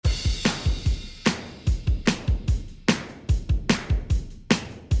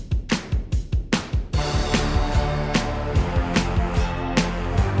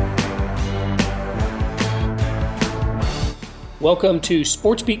Welcome to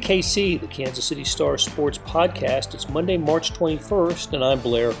SportsBeat KC, the Kansas City Star Sports Podcast. It's Monday, March 21st, and I'm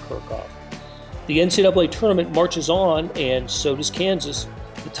Blair Kirchhoff. The NCAA tournament marches on, and so does Kansas.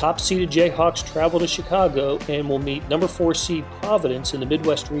 The top-seeded Jayhawks travel to Chicago and will meet number 4 seed Providence in the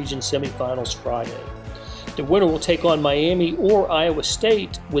Midwest Region semifinals Friday. The winner will take on Miami or Iowa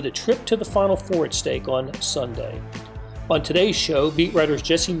State with a trip to the Final Four at stake on Sunday. On today's show, beat writers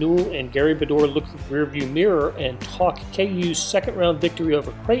Jesse Newell and Gary Bedore look through the rearview mirror and talk KU's second-round victory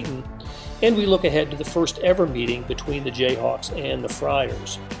over Creighton, and we look ahead to the first ever meeting between the Jayhawks and the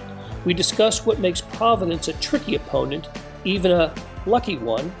Friars. We discuss what makes Providence a tricky opponent, even a lucky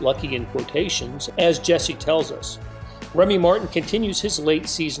one, lucky in quotations, as Jesse tells us. Remy Martin continues his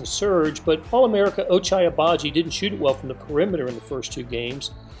late-season surge, but All-America Ochai Agbaji didn't shoot it well from the perimeter in the first two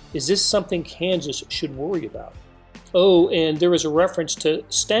games. Is this something Kansas should worry about? Oh, and there is a reference to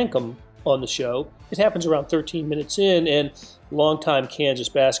Stank on the show. It happens around 13 minutes in, and longtime Kansas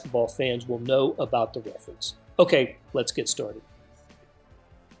basketball fans will know about the reference. Okay, let's get started.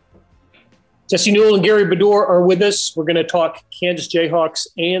 Jesse Newell and Gary Bedore are with us. We're going to talk Kansas Jayhawks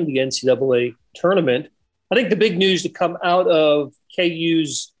and the NCAA tournament. I think the big news to come out of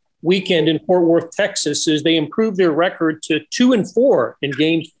KU's weekend in Fort Worth, Texas, is they improved their record to 2-4 in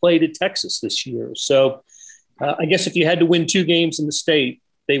games played at Texas this year. So I guess if you had to win two games in the state,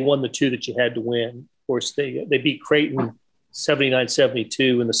 they won the two that you had to win. Of course, they beat Creighton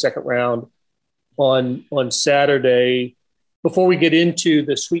 79-72 in the second round on Saturday. Before we get into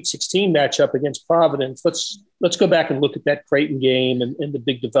the Sweet 16 matchup against Providence, let's go back and look at that Creighton game and the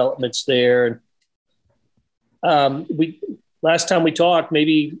big developments there. Last time we talked,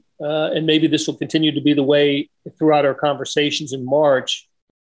 maybe this will continue to be the way throughout our conversations in March.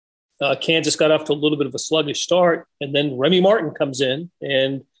 Kansas got off to a little bit of a sluggish start, and then Remy Martin comes in,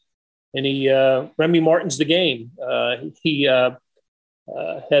 and Remy Martin's the game. He had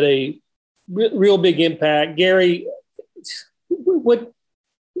a real big impact. Gary,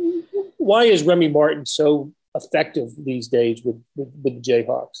 why is Remy Martin so effective these days with the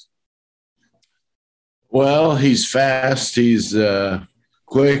Jayhawks? Well, he's fast. He's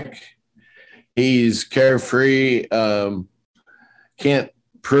quick. He's carefree. Can't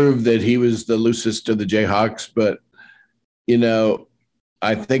prove that he was the loosest of the Jayhawks, but,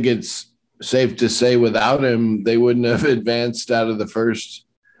 I think it's safe to say without him, they wouldn't have advanced out of the first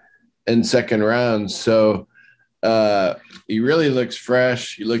and second rounds. So he really looks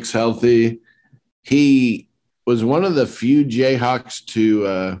fresh. He looks healthy. He was one of the few Jayhawks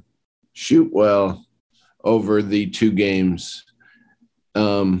to shoot well over the two games.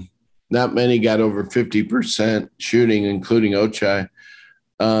 Not many got over 50% shooting, including Ochai.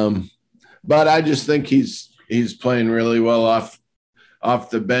 But I just think he's playing really well off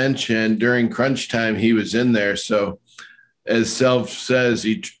the bench, and during crunch time he was in there. So as Self says,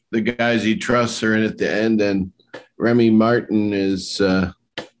 the guys he trusts are in at the end, and Remy Martin is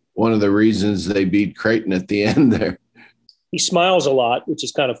one of the reasons they beat Creighton at the end there. He smiles a lot, which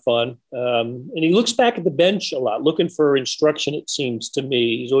is kind of fun. And he looks back at the bench a lot, looking for instruction, it seems to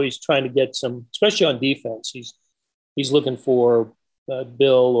me. He's always trying to get some, especially on defense. He's looking for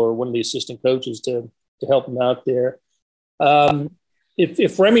Bill or one of the assistant coaches to help him out there.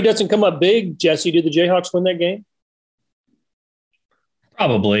 If Remy doesn't come up big, Jesse, do the Jayhawks win that game?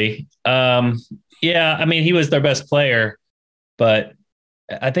 Probably. Yeah, I mean, he was their best player, but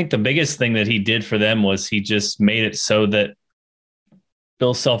I think the biggest thing that he did for them was he just made it so that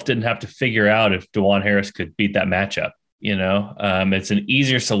Bill Self didn't have to figure out if DeJuan Harris could beat that matchup. It's an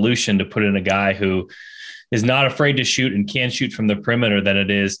easier solution to put in a guy who is not afraid to shoot and can shoot from the perimeter than it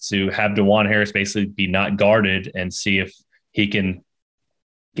is to have DeJuan Harris basically be not guarded and see if he can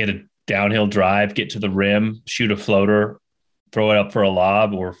get a downhill drive, get to the rim, shoot a floater, throw it up for a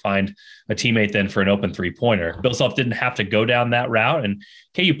lob, or find a teammate then for an open three-pointer. Bill Self didn't have to go down that route, and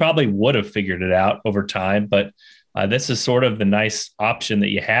KU probably would have figured it out over time, but this is sort of the nice option that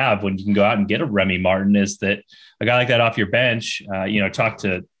you have when you can go out and get a Remy Martin, is that a guy like that off your bench. Talked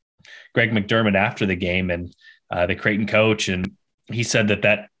to Greg McDermott after the game and the Creighton coach, and he said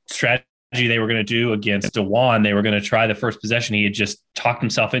that strategy they were going to do against DeJuan, they were going to try the first possession. He had just talked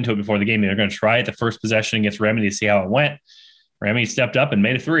himself into it before the game. They were going to try it the first possession against Remy to see how it went. Remy stepped up and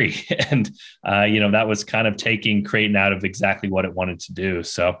made a three. And, that was kind of taking Creighton out of exactly what it wanted to do.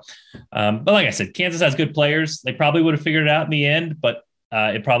 So, but like I said, Kansas has good players. They probably would have figured it out in the end, but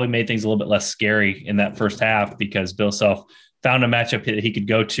it probably made things a little bit less scary in that first half because Bill Self found a matchup that he could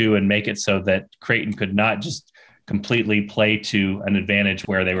go to and make it so that Creighton could not just completely play to an advantage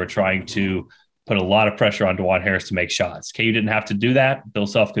where they were trying to put a lot of pressure on DeJuan Harris to make shots. KU didn't have to do that. Bill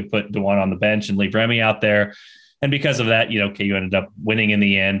Self could put DeJuan on the bench and leave Remy out there. And because of that, KU ended up winning in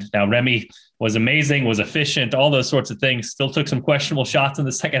the end. Now, Remy was amazing, was efficient, all those sorts of things. Still took some questionable shots in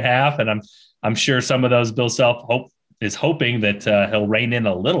the second half, and I'm sure some of those Bill Self is hoping that he'll rein in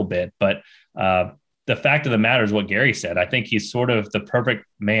a little bit. But the fact of the matter is what Gary said. I think he's sort of the perfect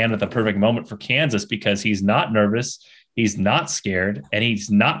man at the perfect moment for Kansas because he's not nervous, he's not scared, and he's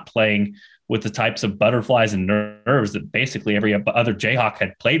not playing with the types of butterflies and nerves that basically every other Jayhawk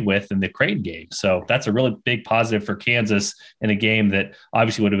had played with in the Creighton game. So that's a really big positive for Kansas in a game that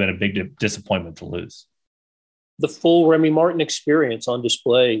obviously would have been a big disappointment to lose. The full Remy Martin experience on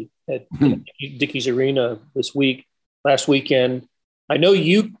display at Dickies Arena last weekend. I know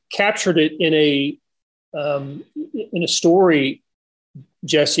you captured it in a story,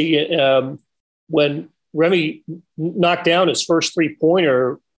 Jesse, when Remy knocked down his first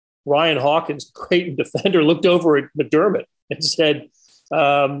 3-pointer. Ryan Hawkins, the Creighton defender, looked over at McDermott and said,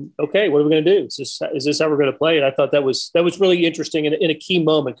 okay, what are we going to do? Is this how we're going to play? And I thought that was really interesting in a key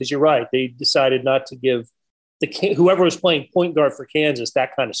moment, because you're right. They decided not to give whoever was playing point guard for Kansas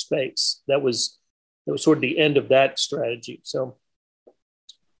that kind of space. That was sort of the end of that strategy. So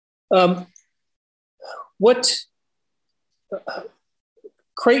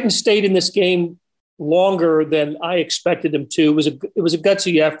Creighton stayed in this game longer than I expected them to. It was a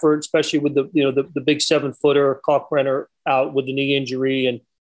gutsy effort, especially with the big 7-footer Kalkbrenner out with the knee injury, and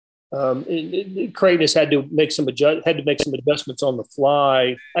Creighton has had to make some adjustments on the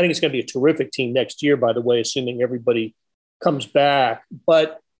fly. I think it's going to be a terrific team next year, by the way, assuming everybody comes back.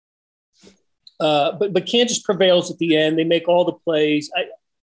 But Kansas prevails at the end. They make all the plays.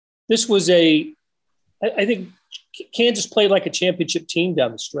 I think Kansas played like a championship team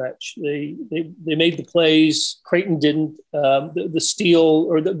down the stretch. They made the plays. Creighton didn't. The steal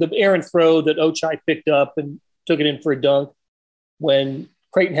or the errant throw that Ochai picked up and took it in for a dunk when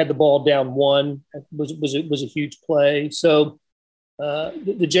Creighton had the ball down 1 was a huge play. So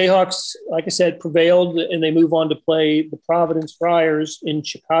the Jayhawks, like I said, prevailed, and they move on to play the Providence Friars in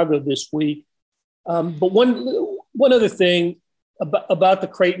Chicago this week. But one other thing about the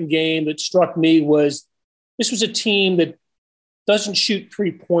Creighton game that struck me was this was a team that doesn't shoot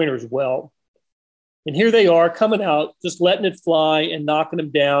 3-pointers well. And here they are coming out, just letting it fly and knocking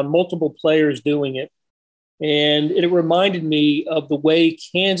them down, multiple players doing it. And it reminded me of the way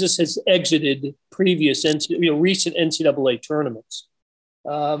Kansas has exited recent NCAA tournaments.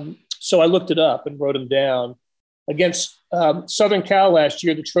 So I looked it up and wrote them down. Against Southern Cal last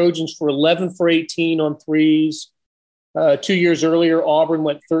year, the Trojans were 11 for 18 on threes. 2 years earlier, Auburn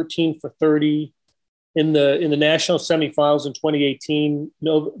went 13 for 30. In the national semifinals in 2018,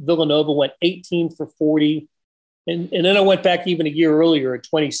 Villanova went 18 for 40. And then I went back even a year earlier in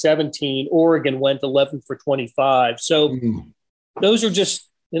 2017, Oregon went 11 for 25. So those are just,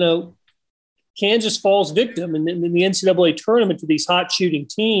 Kansas falls victim in the NCAA tournament to these hot shooting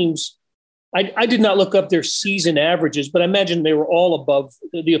teams. I did not look up their season averages, but I imagine they were all above,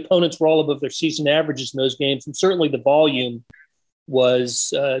 the opponents were all above their season averages in those games. And certainly the volume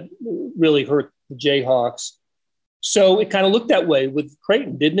was really hurt the Jayhawks. So it kind of looked that way with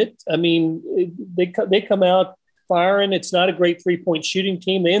Creighton, didn't it? I mean, they come out firing. It's not a great 3-point shooting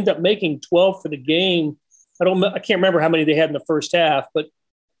team. They end up making 12 for the game. I can't remember how many they had in the first half, but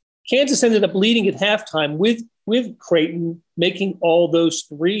Kansas ended up leading at halftime with Creighton making all those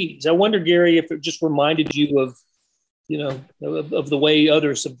threes. I wonder, Gary, if it just reminded you of the way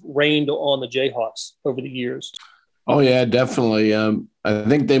others have rained on the Jayhawks over the years. Oh yeah, definitely. I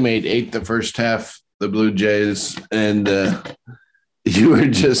think they made 8 the first half, the Blue Jays, and you were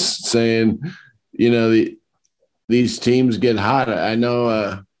just saying, these teams get hot. I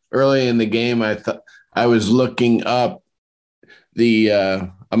know early in the game, I was looking up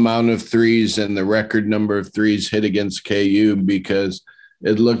the amount of threes and the record number of threes hit against KU, because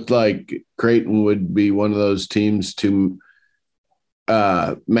it looked like Creighton would be one of those teams to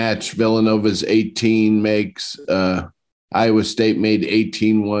match Villanova's 18 makes. Iowa State made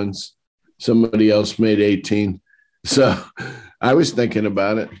 18 once. Somebody else made 18. So I was thinking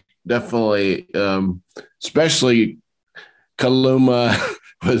about it. Definitely, especially Kaluma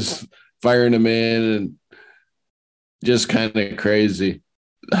was firing them in, and just kind of crazy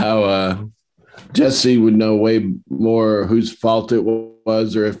how Jesse would know way more whose fault it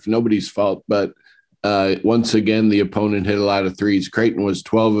was, or if nobody's fault. But once again, the opponent hit a lot of threes. Creighton was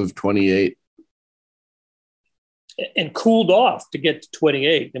 12 of 28. And cooled off to get to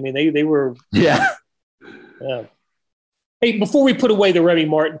 28. I mean, they were – Yeah. Hey, before we put away the Remy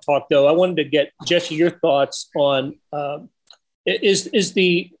Martin talk, though, I wanted to get, Jesse, your thoughts on is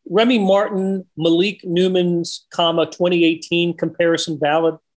the Remy Martin, Malik Newman's, 2018 comparison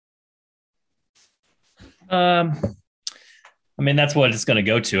valid? I mean, that's what it's going to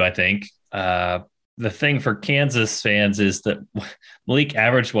go to, I think. The thing for Kansas fans is that Malik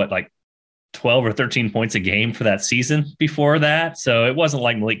averaged like 12 or 13 points a game for that season before that. So it wasn't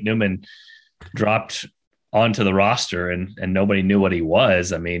like Malik Newman dropped onto the roster and nobody knew what he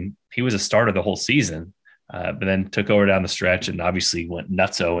was. I mean, he was a starter the whole season, but then took over down the stretch and obviously went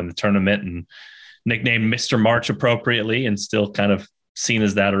nutso in the tournament and nicknamed Mr. March appropriately and still kind of seen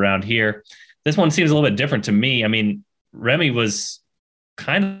as that around here. This one seems a little bit different to me. I mean, Remy was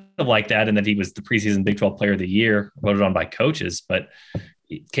kind of like that in that he was the preseason Big 12 Player of the Year, voted on by coaches, but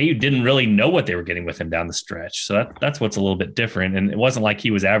KU didn't really know what they were getting with him down the stretch. So that's what's a little bit different. And it wasn't like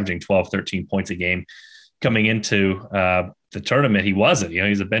he was averaging 12, 13 points a game coming into the tournament. He wasn't.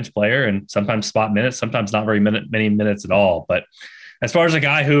 He's a bench player and sometimes spot minutes, sometimes not very many minutes at all. But as far as a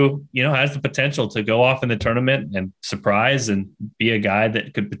guy who, has the potential to go off in the tournament and surprise and be a guy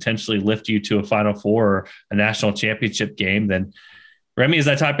that could potentially lift you to a Final Four or a national championship game, then Remy is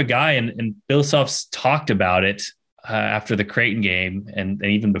that type of guy. And Bill Self's talked about it after the Creighton game and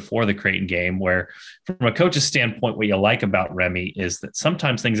even before the Creighton game, where from a coach's standpoint, what you like about Remy is that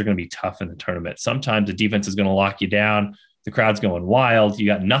sometimes things are going to be tough in the tournament. Sometimes the defense is going to lock you down. The crowd's going wild. You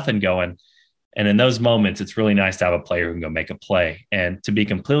got nothing going. And in those moments, it's really nice to have a player who can go make a play. And to be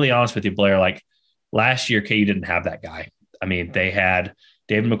completely honest with you, Blair, like last year, KU didn't have that guy. I mean, they had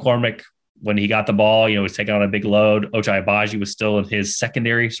David McCormick when he got the ball, was taking on a big load. Ochai Agbaji was still in his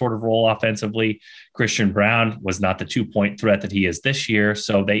secondary sort of role offensively. Christian Brown was not the 2-point threat that he is this year.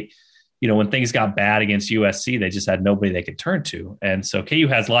 So they, when things got bad against USC, they just had nobody they could turn to. And so KU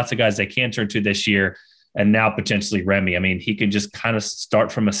has lots of guys they can turn to this year. And now potentially Remy. I mean, he can just kind of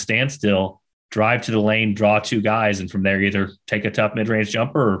start from a standstill, drive to the lane, draw two guys, and from there either take a tough mid-range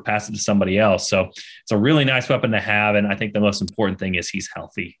jumper or pass it to somebody else. So it's a really nice weapon to have. And I think the most important thing is he's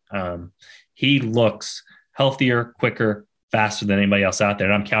healthy. He looks healthier, quicker, faster than anybody else out there.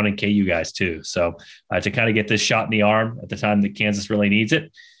 And I'm counting KU guys too. So to kind of get this shot in the arm at the time that Kansas really needs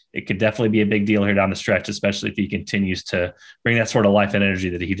it, it could definitely be a big deal here down the stretch, especially if he continues to bring that sort of life and energy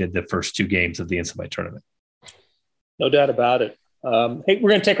that he did the first two games of the NCAA tournament. No doubt about it. Hey, we're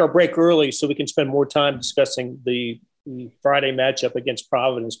going to take our break early so we can spend more time discussing the Friday matchup against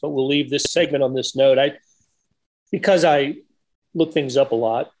Providence, but we'll leave this segment on this note. Because I look things up a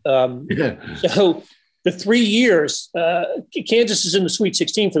lot. So the 3 years, Kansas is in the Sweet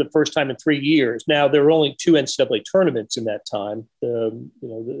 16 for the first time in 3 years. Now, there were only two NCAA tournaments in that time. In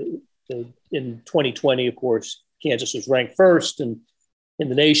 2020, of course, Kansas was ranked first in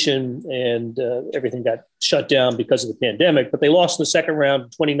the nation, and everything got shut down because of the pandemic. But they lost in the second round in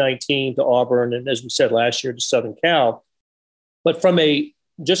 2019 to Auburn, and as we said last year, to Southern Cal. But from a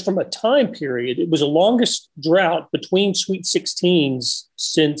time period, it was the longest drought between Sweet 16s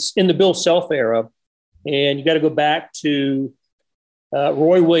since in the Bill Self era. And you got to go back to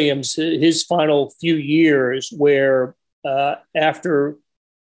Roy Williams, his final few years, where after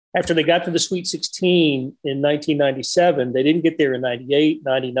they got to the Sweet 16 in 1997, they didn't get there in 98,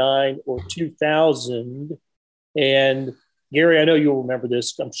 99, or 2000. And Gary, I know you'll remember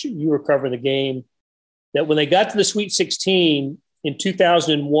this. I'm sure you were covering the game. That when they got to the Sweet 16 in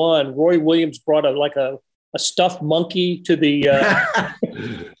 2001, Roy Williams brought a stuffed monkey to the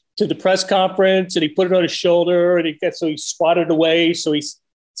to the press conference, and he put it on his shoulder, and he swatted it away. So he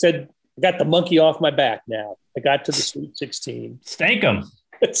said, "I got the monkey off my back now. I got to the Sweet 16." Stank him.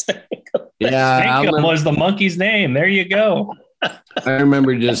 Yeah, Stank was the monkey's name. There you go. I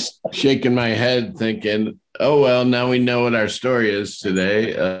remember just shaking my head thinking, oh, well, now we know what our story is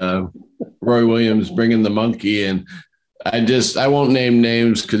today. Roy Williams bringing the monkey. And I won't name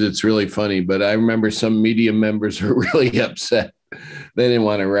names because it's really funny, but I remember some media members were really upset. They didn't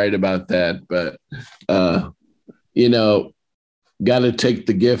want to write about that. But, got to take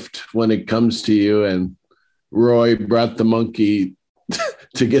the gift when it comes to you. And Roy brought the monkey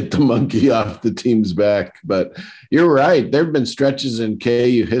to get the monkey off the team's back. But you're right. There have been stretches in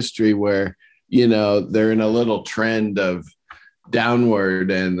KU history where, they're in a little trend of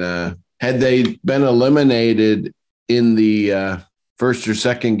downward. And had they been eliminated in the first or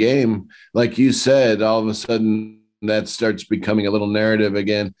second game, like you said, all of a sudden that starts becoming a little narrative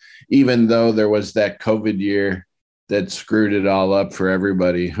again, even though there was that COVID year that screwed it all up for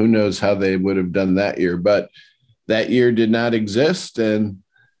everybody. Who knows how they would have done that year, but that year did not exist, and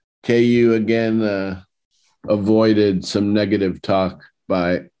KU again avoided some negative talk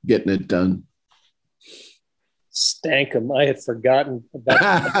by getting it done. Stank him. I had forgotten about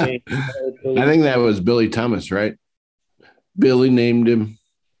that game. I think that was Billy Thomas, right? Billy named him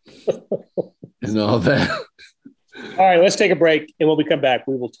and all that. All right, let's take a break, and when we come back,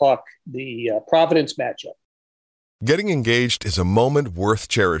 we will talk the Providence matchup. Getting engaged is a moment worth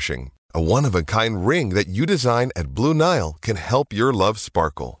cherishing. A one-of-a-kind ring that you design at Blue Nile can help your love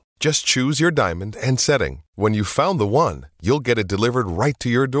sparkle. Just choose your diamond and setting. When you've found the one, you'll get it delivered right to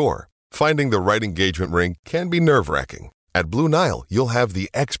your door. Finding the right engagement ring can be nerve-wracking. At Blue Nile, you'll have the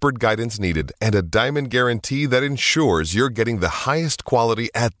expert guidance needed and a diamond guarantee that ensures you're getting the highest quality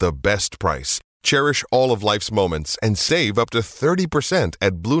at the best price. Cherish all of life's moments and save up to 30%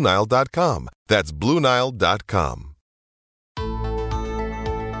 at BlueNile.com. That's BlueNile.com.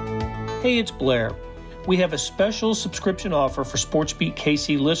 Hey, it's Blair. We have a special subscription offer for SportsBeat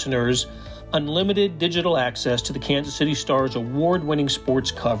KC listeners, unlimited digital access to the Kansas City Star's award-winning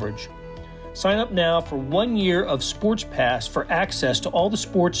sports coverage. Sign up now for 1 year of Sports Pass for access to all the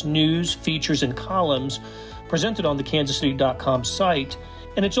sports news, features, and columns presented on the kansascity.com site,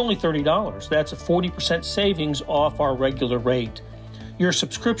 and it's only $30. That's a 40% savings off our regular rate. Your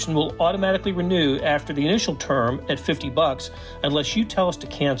subscription will automatically renew after the initial term at $50 unless you tell us to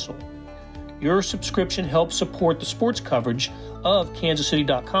cancel. Your subscription helps support the sports coverage of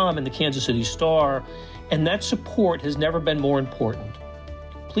kansascity.com and the Kansas City Star, and that support has never been more important.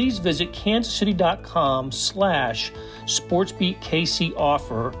 Please visit kansascity.com/SportsBeatKC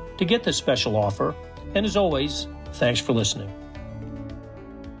offer to get this special offer. And as always, thanks for listening.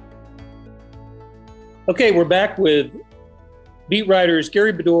 Okay, we're back with beat writers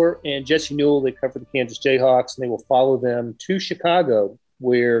Gary Bedore and Jesse Newell. They cover the Kansas Jayhawks, and they will follow them to Chicago,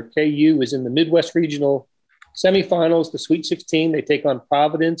 where KU is in the Midwest Regional semifinals, the Sweet 16. They take on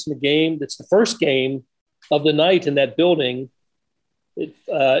Providence in a game that's the first game of the night in that building.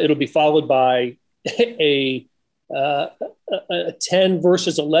 It'll be followed by a 10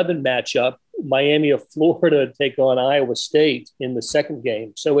 versus 11 matchup. Miami of Florida take on Iowa State in the second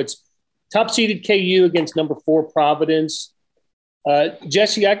game. So it's top-seeded KU against number 4 Providence.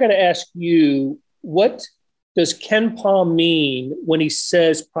 Jesse, I got to ask you, what does Ken Palm mean when he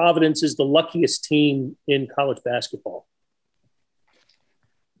says Providence is the luckiest team in college basketball?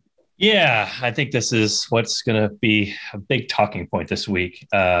 Yeah, I think this is what's going to be a big talking point this week,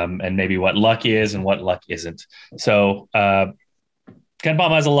 and maybe what luck is and what luck isn't. So Ken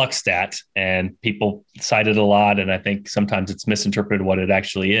Palm has a luck stat, and people cite it a lot, and I think sometimes it's misinterpreted what it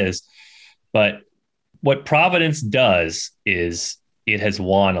actually is. But what Providence does is it has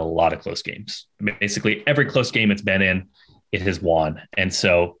won a lot of close games. Basically, every close game it's been in, it has won. And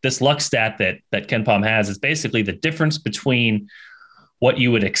so this luck stat that Ken Palm has is basically the difference between what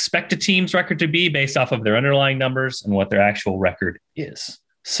you would expect a team's record to be based off of their underlying numbers and what their actual record is.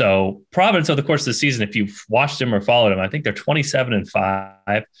 So Providence, over the course of the season, if you've watched them or followed them, I think they're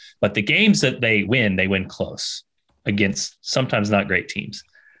 27-5, but the games that they win close against sometimes not great teams.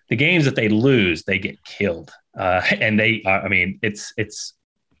 The games that they lose, they get killed. And they are, I mean, it's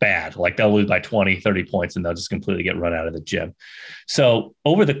bad. Like they'll lose by 20, 30 points and they'll just completely get run out of the gym. So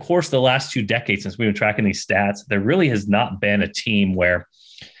over the course of the last 2 decades, since we've been tracking these stats, there really has not been a team where,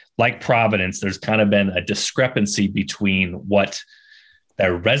 like Providence, there's kind of been a discrepancy between what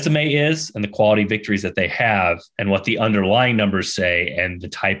their resume is and the quality victories that they have and what the underlying numbers say and the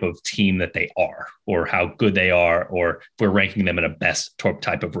type of team that they are or how good they are, or if we're ranking them in a best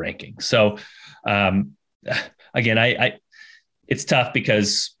type of ranking. So again, it's tough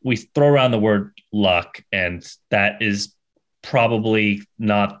because we throw around the word luck, and that is probably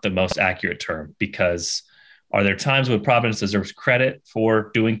not the most accurate term, because are there times when Providence deserves credit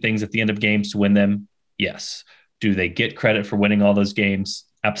for doing things at the end of games to win them? Yes. Do they get credit for winning all those games?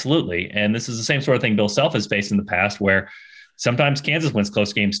 Absolutely. And this is the same sort of thing Bill Self has faced in the past, where sometimes Kansas wins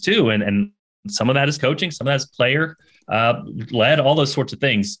close games too. And some of that is coaching, some of that is player led, all those sorts of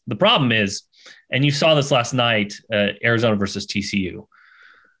things. The problem is, and you saw this last night, Arizona versus TCU.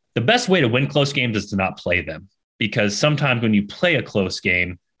 The best way to win close games is to not play them, because sometimes when you play a close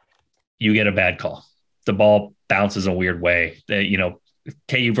game, you get a bad call. The ball bounces in a weird way.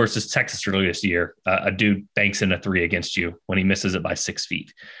 KU versus Texas earlier this year, a dude banks in a 3 against you when he misses it by 6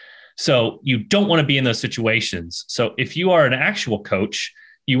 feet. So you don't want to be in those situations. So if you are an actual coach,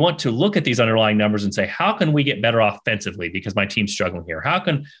 you want to look at these underlying numbers and say, how can we get better offensively because my team's struggling here? How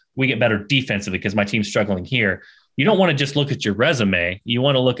can we get better defensively because my team's struggling here? You don't want to just look at your resume. You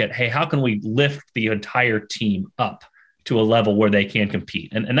want to look at, hey, how can we lift the entire team up to a level where they can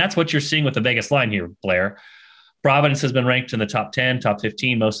compete? And that's what you're seeing with the Vegas line here, Blair. Providence has been ranked in the top 10, top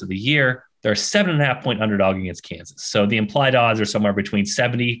 15 most of the year. They're a 7.5-point underdog against Kansas. So the implied odds are somewhere between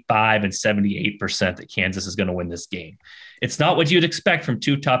 75 and 78% that Kansas is going to win this game. It's not what you'd expect from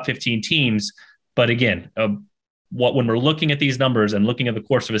 2 top 15 teams. But again, when we're looking at these numbers and looking at the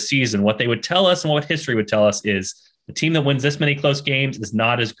course of a season, what they would tell us and what history would tell us is A team that wins this many close games is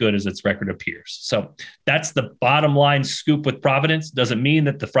not as good as its record appears. So that's the bottom line scoop with Providence. Doesn't mean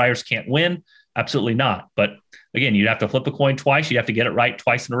that the Friars can't win. Absolutely not. But again, you'd have to flip a coin twice. You'd have to get it right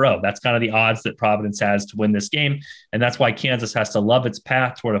twice in a row. That's kind of the odds that Providence has to win this game. And that's why Kansas has to love its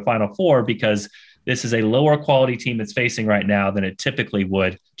path toward a Final Four, because this is a lower quality team it's facing right now than it typically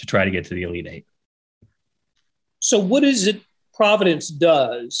would to try to get to the Elite Eight. So what is it Providence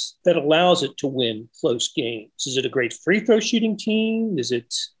does that allows it to win close games? Is it a great free throw shooting team? Is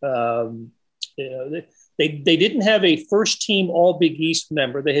it, they didn't have a first team All Big East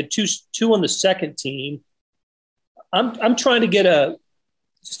member. They had two on the second team. I'm trying to get a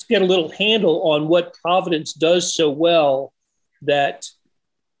little handle on what Providence does so well that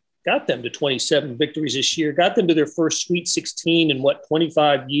got them to 27 victories this year, got them to their first Sweet 16 in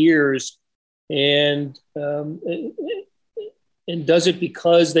 25 years. And does it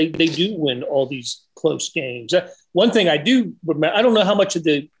because they do win all these close games? One thing I do remember, I don't know how much of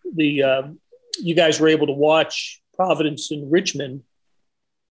the you guys were able to watch Providence and Richmond.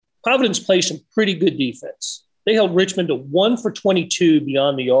 Providence played some pretty good defense. They held Richmond to 1 for 22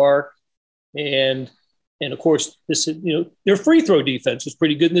 beyond the arc, and of course their free throw defense was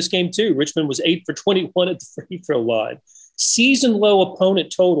pretty good in this game too. Richmond was 8 for 21 at the free throw line. Season low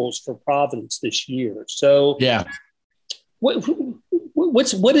opponent totals for Providence this year. So yeah.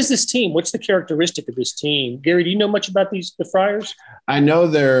 What is this team? What's the characteristic of this team? Gary, do you know much about the Friars? I know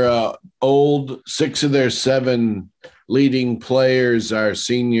they're old. 6 of their 7 leading players are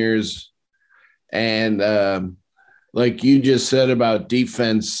seniors. And like you just said about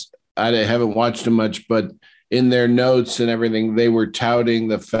defense, I haven't watched them much, but in their notes and everything, they were touting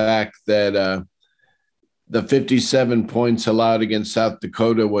the fact that the 57 points allowed against South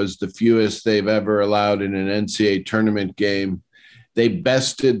Dakota was the fewest they've ever allowed in an NCAA tournament game. They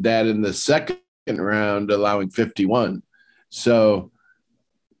bested that in the second round, allowing 51. So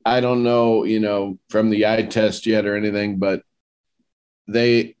I don't know, from the eye test yet or anything, but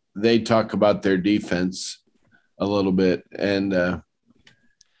they talk about their defense a little bit. And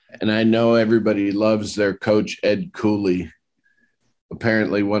I know everybody loves their coach, Ed Cooley,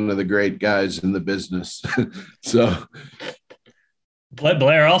 apparently one of the great guys in the business. So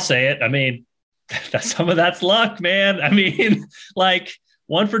Blair, I'll say it. I mean, some of that's luck, man. I mean, like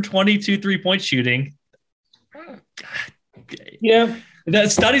 1 for 22 3-point shooting. Yeah. The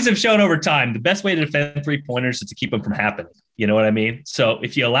studies have shown over time, the best way to defend 3-pointers is to keep them from happening. You know what I mean? So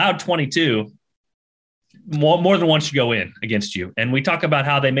if you allowed 22, more than one should go in against you. And we talk about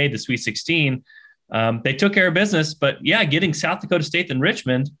how they made the Sweet 16. They took care of business, but yeah, getting South Dakota State and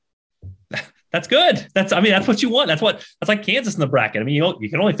Richmond, that's good. That's what you want. That's like Kansas in the bracket. I mean, you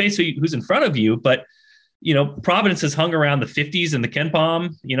can only face who's in front of you, but Providence has hung around the 50s in the Ken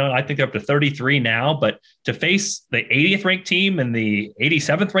Pom. I think they're up to 33 now, but to face the 80th ranked team and the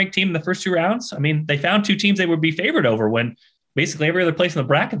 87th ranked team in the first 2 rounds, I mean, they found 2 teams they would be favored over when basically every other place in the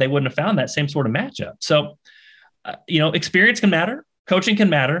bracket, they wouldn't have found that same sort of matchup. So, experience can matter. Coaching can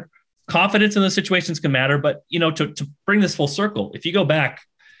matter. Confidence in those situations can matter. But, to bring this full circle, if you go back,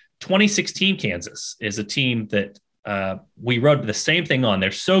 2016 Kansas is a team that we wrote the same thing on.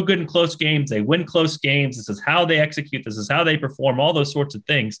 They're so good in close games. They win close games. This is how they execute. This is how they perform, all those sorts of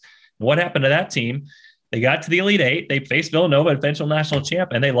things. And what happened to that team? They got to the Elite Eight. They faced Villanova, eventual national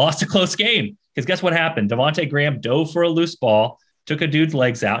champ, and they lost a close game. Because guess what happened? Devontae Graham dove for a loose ball, took a dude's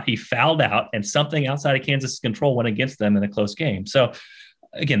legs out. He fouled out, and something outside of Kansas' control went against them in a close game. So,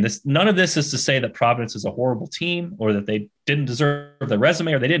 again, none of this is to say that Providence is a horrible team or that they didn't deserve their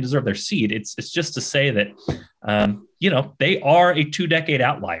resume or they didn't deserve their seed. It's just to say that, they are a 2-decade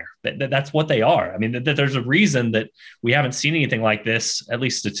outlier. That's what they are. I mean, there's a reason that we haven't seen anything like this, at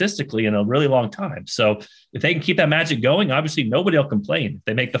least statistically, in a really long time. So if they can keep that magic going, obviously nobody will complain if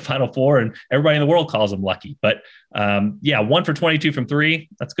they make the Final Four and everybody in the world calls them lucky. But 1 for 22 from 3,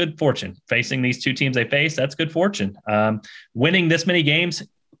 that's good fortune. Facing these 2 teams they face, that's good fortune. Winning this many games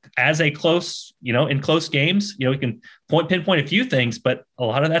as a close, in close games, we can pinpoint a few things, but a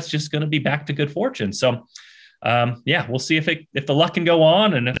lot of that's just going to be back to good fortune. So we'll see if the luck can go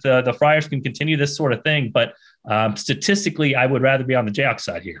on and if the Friars can continue this sort of thing. But statistically, I would rather be on the Jayhawks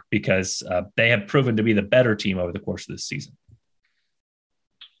side here because they have proven to be the better team over the course of this season.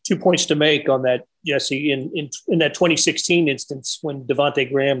 2 points to make on that, Jesse. In that 2016 instance, when Devontae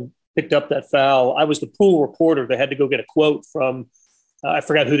Graham picked up that foul, I was the pool reporter that had to go get a quote from I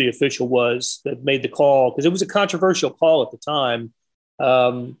forgot who the official was that made the call because it was a controversial call at the time.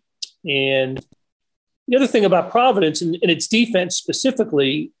 And the other thing about Providence and its defense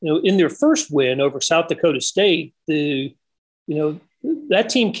specifically, in their first win over South Dakota State, that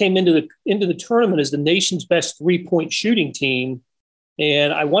team came into the tournament as the nation's best 3-point shooting team,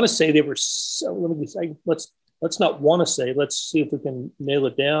 and I want to say they were. Let's not want to say. Let's see if we can nail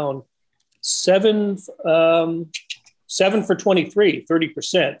it down. 7 for 23,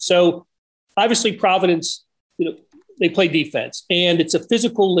 30%. So obviously Providence, they play defense, and it's a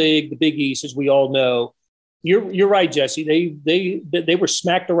physical league, the Big East, as we all know. You're right, Jesse. They were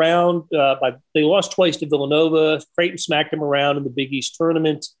smacked around they lost twice to Villanova. Creighton smacked them around in the Big East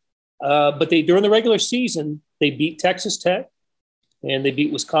tournament, but during the regular season they beat Texas Tech and they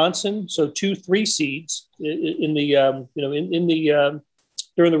beat Wisconsin. So 2-3 seeds in the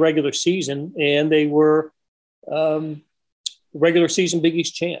during the regular season, and they were regular season Big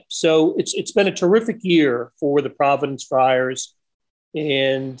East champs. So it's been a terrific year for the Providence Friars,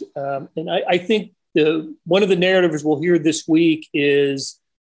 and I think one of the narratives we'll hear this week is,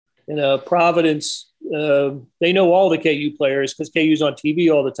 Providence. They know all the KU players because KU's on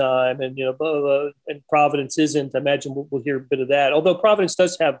TV all the time, and and Providence isn't. I imagine we'll hear a bit of that. Although Providence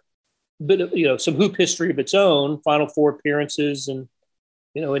does have a bit of some hoop history of its own, Final Four appearances, and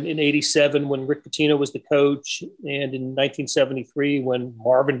in '87 when Rick Pitino was the coach, and in 1973 when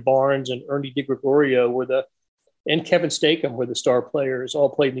Marvin Barnes and Ernie DiGregorio and Kevin Stakem were the star players, all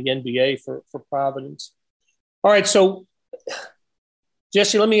played in the NBA for Providence. All right, so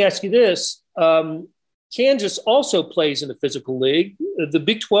Jesse, let me ask you this. Kansas also plays in a physical league. The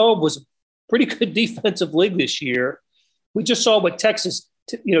Big 12 was a pretty good defensive league this year. We just saw what Texas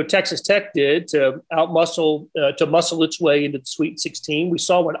Tech did to muscle its way into the Sweet 16. We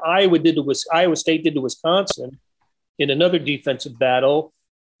saw what Iowa State did to Wisconsin in another defensive battle.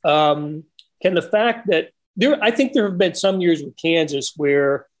 Can the fact that I think there have been some years with Kansas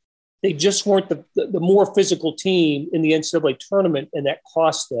where they just weren't the more physical team in the NCAA tournament, and that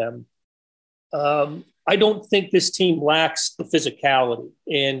cost them. I don't think this team lacks the physicality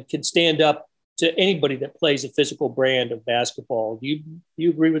and can stand up to anybody that plays a physical brand of basketball. Do you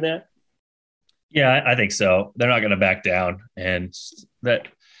agree with that? Yeah, I think so. They're not going to back down, and that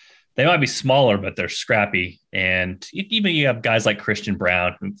they might be smaller, but they're scrappy. And even you have guys like Christian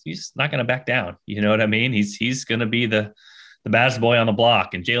Brown, he's not going to back down. You know what I mean? He's going to be the baddest boy on the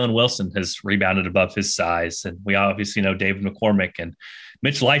block. And Jalen Wilson has rebounded above his size. And we obviously know David McCormick and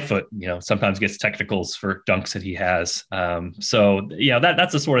Mitch Lightfoot, sometimes gets technicals for dunks that he has. So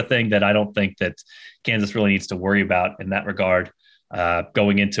that's the sort of thing that I don't think that Kansas really needs to worry about in that regard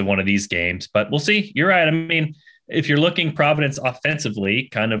going into one of these games. But we'll see. You're right. I mean, if you're looking Providence offensively,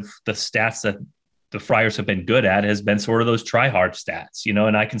 kind of the stats that the Friars have been good at has been sort of those try-hard stats,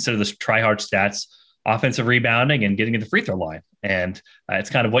 and I consider those try-hard stats offensive rebounding and getting to the free throw line. And it's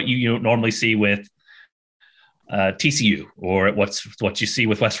kind of what you normally see with TCU or what you see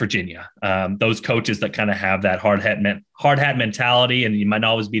with West Virginia. Those coaches that kind of have that hard hat mentality, and you might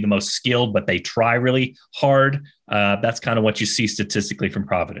not always be the most skilled, but they try really hard. That's kind of what you see statistically from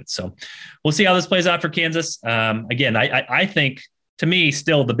Providence. So we'll see how this plays out for Kansas. Again, I think, to me,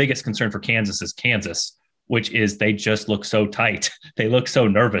 still the biggest concern for Kansas is Kansas, which is they just look so tight. They look so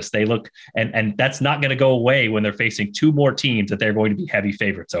nervous. They look, and that's not going to go away when they're facing two more teams that they're going to be heavy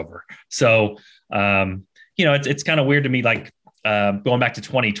favorites over. So, it's kind of weird to me, like going back to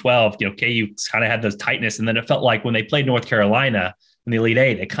 2012, KU kind of had those tightness. And then it felt like when they played North Carolina in the Elite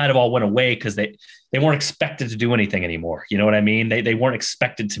Eight, it kind of all went away because they weren't expected to do anything anymore. You know what I mean? They weren't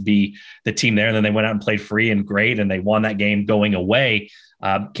expected to be the team there. And then they went out and played free and great, and they won that game going away.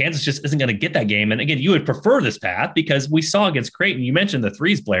 Kansas just isn't going to get that game. And again, you would prefer this path because we saw against Creighton, you mentioned the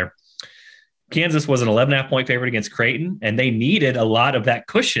threes, Blair. Kansas was an 11.5 point favorite against Creighton, and they needed a lot of that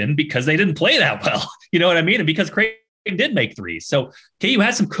cushion because they didn't play that well. You know what I mean? And because Creighton did make threes. So KU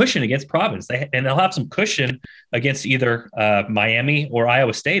has some cushion against Providence, and they'll have some cushion against either Miami or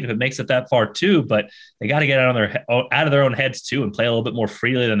Iowa State if it makes it that far too. But they got to get out of their own heads too and play a little bit more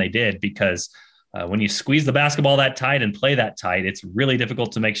freely than they did, because when you squeeze the basketball that tight and play that tight, it's really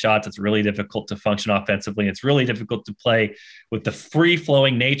difficult to make shots. It's really difficult to function offensively. It's really difficult to play with the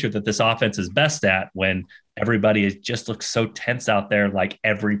free-flowing nature that this offense is best at when everybody just looks so tense out there, like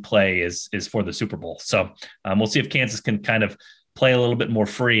every play is for the Super Bowl. So we'll see if Kansas can kind of play a little bit more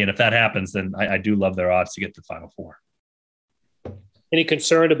free. And if that happens, then I do love their odds to get to the Final Four. Any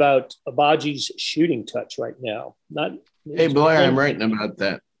concern about Abaji's shooting touch right now? Hey, Blair, I'm writing about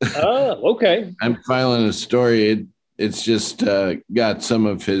that. Oh, okay. I'm filing a story. It's just got some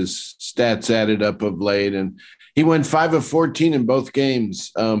of his stats added up of late, and he went 5 of 14 in both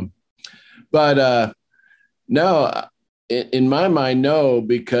games. But no, in my mind, no,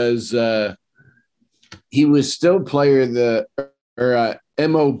 because he was still player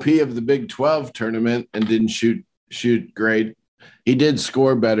MOP of the Big 12 tournament and didn't shoot great. he did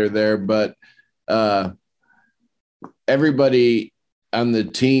score better there, but everybody on the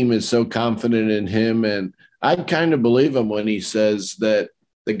team is so confident in him. And I kind of believe him when he says that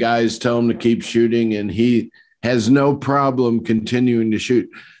the guys tell him to keep shooting and he has no problem continuing to shoot.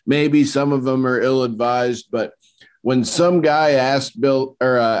 Maybe some of them are ill-advised, but when some guy asked Bill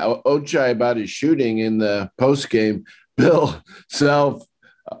or Ochai about his shooting in the postgame, Bill Self,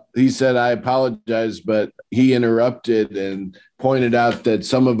 he said, I apologize, but he interrupted and pointed out that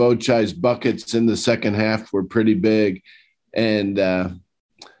some of Ochai's buckets in the second half were pretty big. And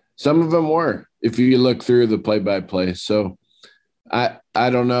some of them were, if you look through the play-by-play. So I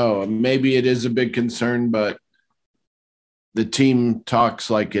don't know. Maybe it is a big concern, but the team talks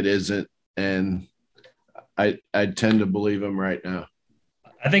like it isn't. And I tend to believe him right now.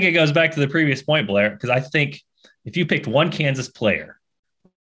 I think it goes back to the previous point, Blair, because I think if you picked one Kansas player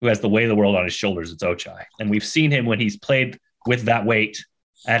who has the weight of the world on his shoulders, it's Ochai. And we've seen him when he's played with that weight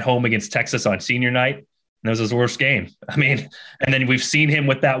at home against Texas on senior night. And that was his worst game. I mean, and then we've seen him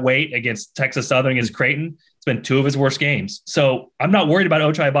with that weight against Texas Southern against Creighton. It's been two of his worst games. So I'm not worried about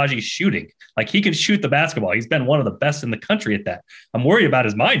Ochai Agbaji's shooting. Like, he can shoot the basketball. He's been one of the best in the country at that. I'm worried about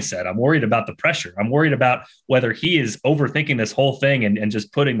his mindset. I'm worried about the pressure. I'm worried about whether he is overthinking this whole thing and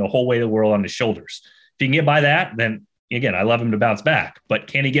just putting the whole weight of the world on his shoulders. If he can get by that, then again, I love him to bounce back, but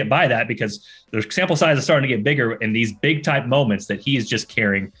can he get by that? Because the sample size is starting to get bigger in these big type moments that he is just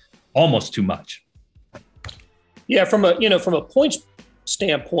carrying almost too much. Yeah. From a points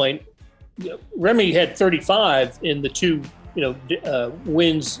standpoint, Remy had 35 in the two,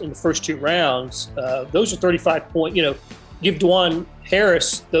 wins in the first two rounds. Those are 35 point, give Dwan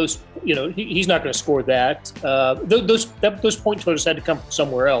Harris those, he's not going to score that. Those point totals had to come from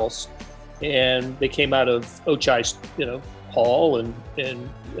somewhere else. And they came out of Ochai's, Hall and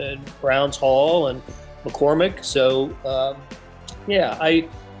Brown's Hall and McCormick. So,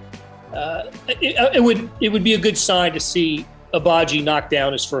 it would be a good sign to see Agbaji knock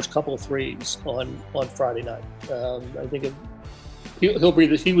down his first couple of threes on Friday night. I think he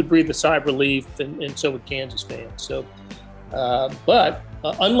would breathe a sigh of relief, and so would Kansas fans. So, but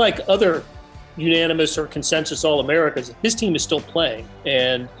unlike other unanimous or consensus All-Americas, his team is still playing,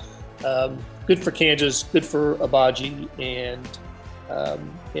 and good for Kansas, good for Agbaji, and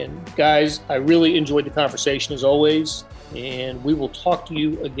guys, I really enjoyed the conversation as always, and we will talk to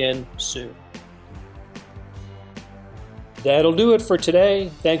you again soon. That'll do it for today.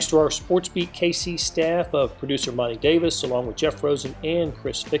 Thanks to our SportsBeat KC staff of producer Monty Davis, along with Jeff Rosen and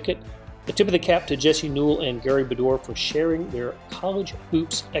Chris Fickett. A tip of the cap to Jesse Newell and Gary Bedore for sharing their college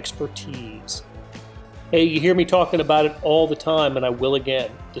hoops expertise. Hey, you hear me talking about it all the time, and I will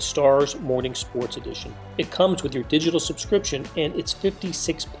again. The Stars Morning Sports Edition. It comes with your digital subscription, and it's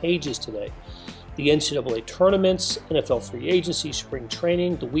 56 pages today. The NCAA tournaments, NFL free agency, spring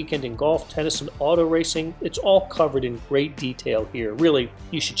training, the weekend in golf, tennis, and auto racing. It's all covered in great detail here. Really,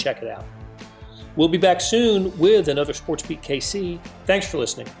 you should check it out. We'll be back soon with another SportsBeat KC. Thanks for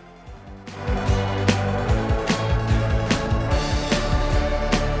listening.